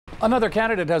Another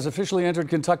candidate has officially entered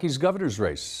Kentucky's governor's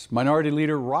race. Minority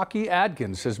Leader Rocky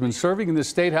Adkins has been serving in the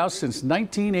state house since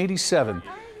 1987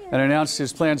 and announced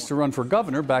his plans to run for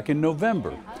governor back in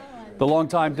November. The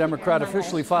longtime Democrat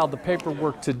officially filed the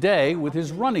paperwork today with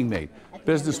his running mate,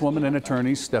 businesswoman and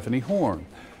attorney Stephanie Horn.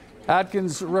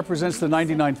 Adkins represents the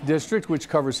 99th district, which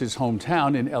covers his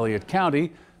hometown in Elliott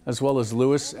County, as well as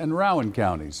Lewis and Rowan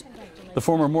counties. The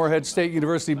former Morehead State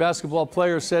University basketball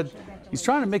player said he's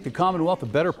trying to make the Commonwealth a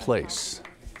better place.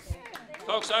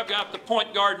 Folks, I've got the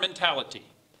point guard mentality.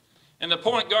 And the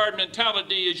point guard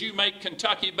mentality is you make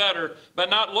Kentucky better by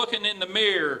not looking in the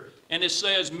mirror and it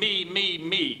says me, me,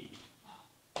 me.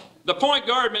 The point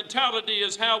guard mentality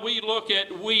is how we look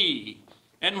at we.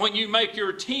 And when you make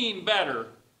your team better,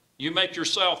 you make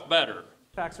yourself better.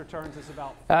 Tax returns is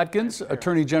about Adkins,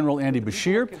 Attorney General Andy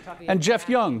Beshear, and Jeff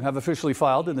Young have officially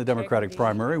filed in the Democratic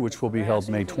primary, which will be held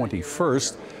May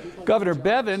 21st. Governor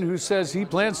Bevin, who says he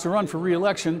plans to run for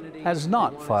re-election, has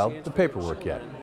not filed the paperwork yet.